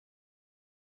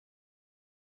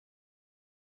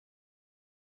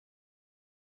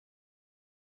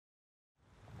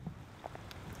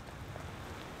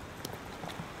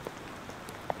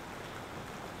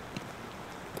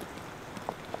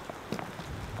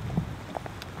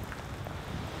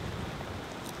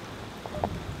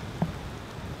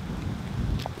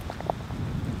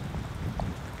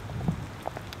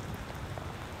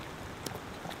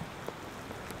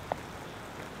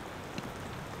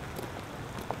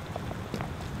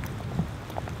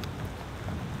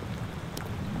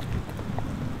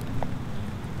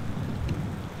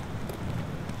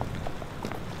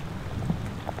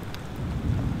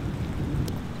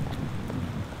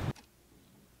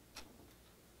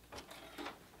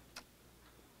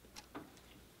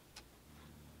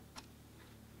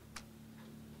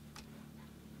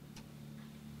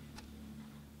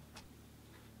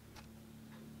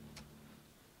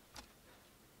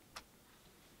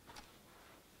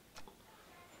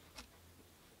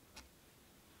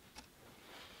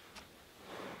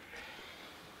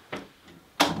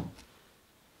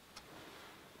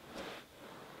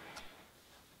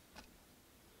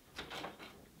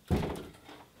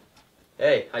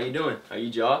Hey, how you doing? Are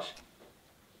you Josh?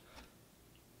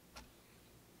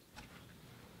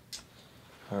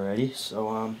 Alrighty,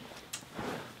 so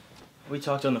we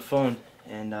talked on the phone,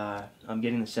 and I'm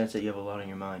getting the sense that you have a lot on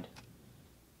your mind.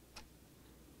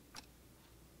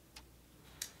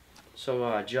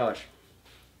 So, Josh,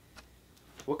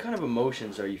 what kind of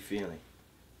emotions are you feeling?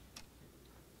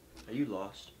 Are you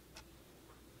lost?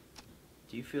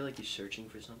 Do you feel like you're searching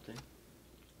for something?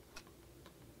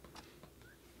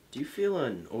 Do you feel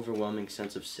an overwhelming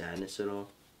sense of sadness at all?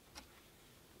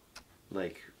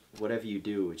 Like, whatever you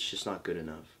do, it's just not good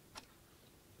enough.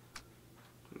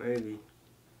 Maybe.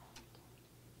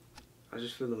 I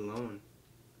just feel alone.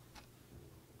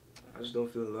 I just don't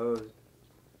feel loved.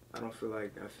 I don't feel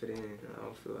like I fit in. I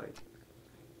don't feel like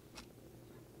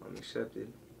I'm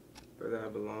accepted or that I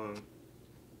belong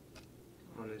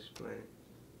on this planet.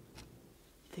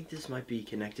 You think this might be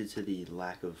connected to the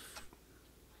lack of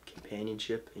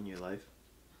companionship in your life?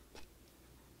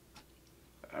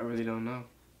 I really don't know.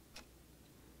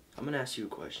 I'm gonna ask you a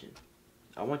question.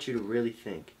 I want you to really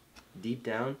think, deep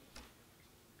down,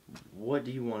 what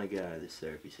do you want to get out of this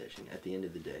therapy session at the end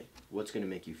of the day? What's gonna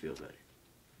make you feel better?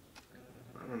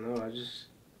 I don't know. I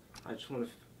just want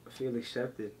to feel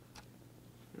accepted.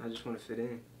 I just want to fit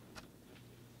in.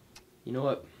 You know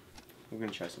what? We're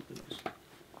gonna try something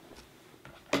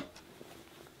else.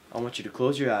 I want you to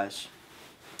close your eyes.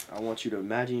 I want you to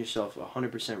imagine yourself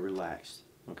 100% relaxed,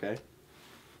 okay?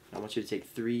 I want you to take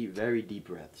 3 very deep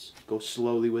breaths. Go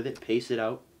slowly with it, pace it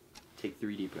out. Take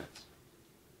 3 deep breaths.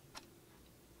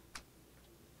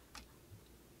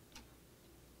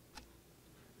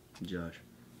 Josh,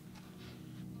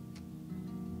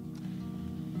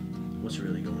 what's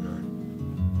really going on?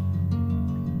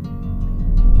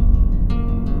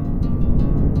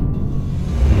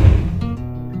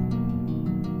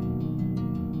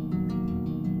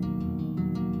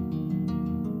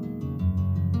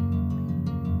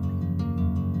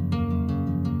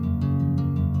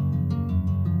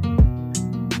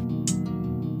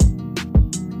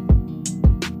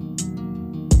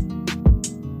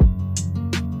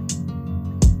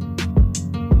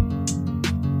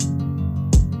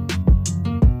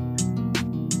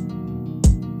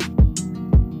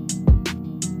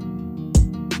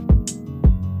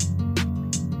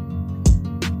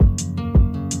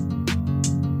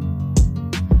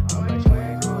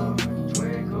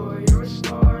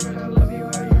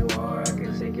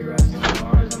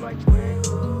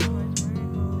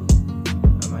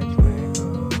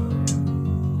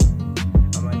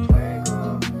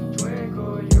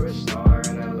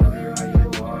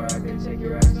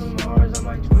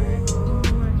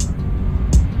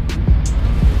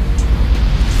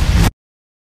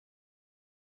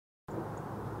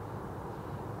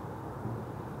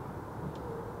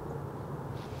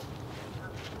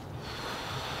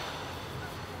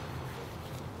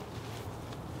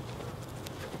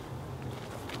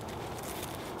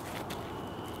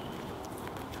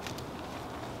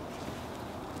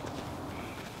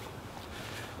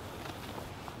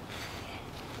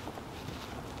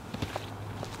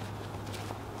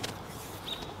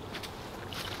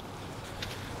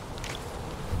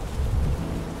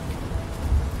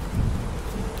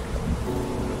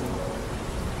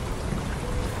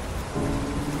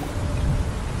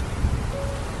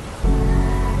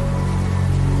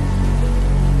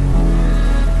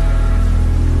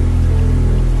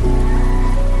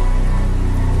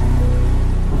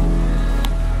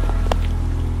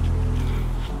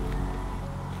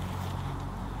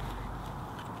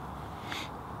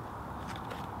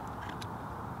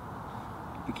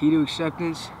 The key to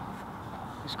acceptance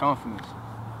is confidence.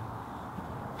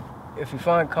 If you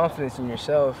find confidence in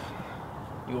yourself,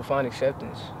 you will find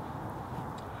acceptance.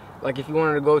 Like if you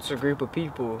wanted to go to a group of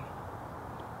people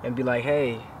and be like,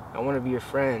 hey, I want to be your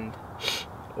friend.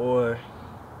 Or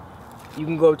you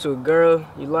can go up to a girl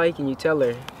you like and you tell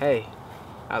her, hey,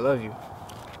 I love you.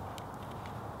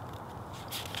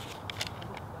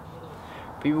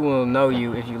 People will know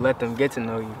you if you let them get to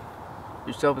know you.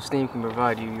 Your self-esteem can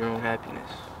provide you your own happiness.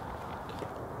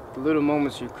 The little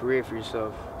moments you create for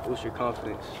yourself boost your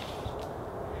confidence.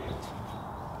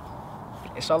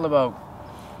 It's all about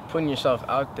putting yourself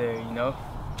out there, you know?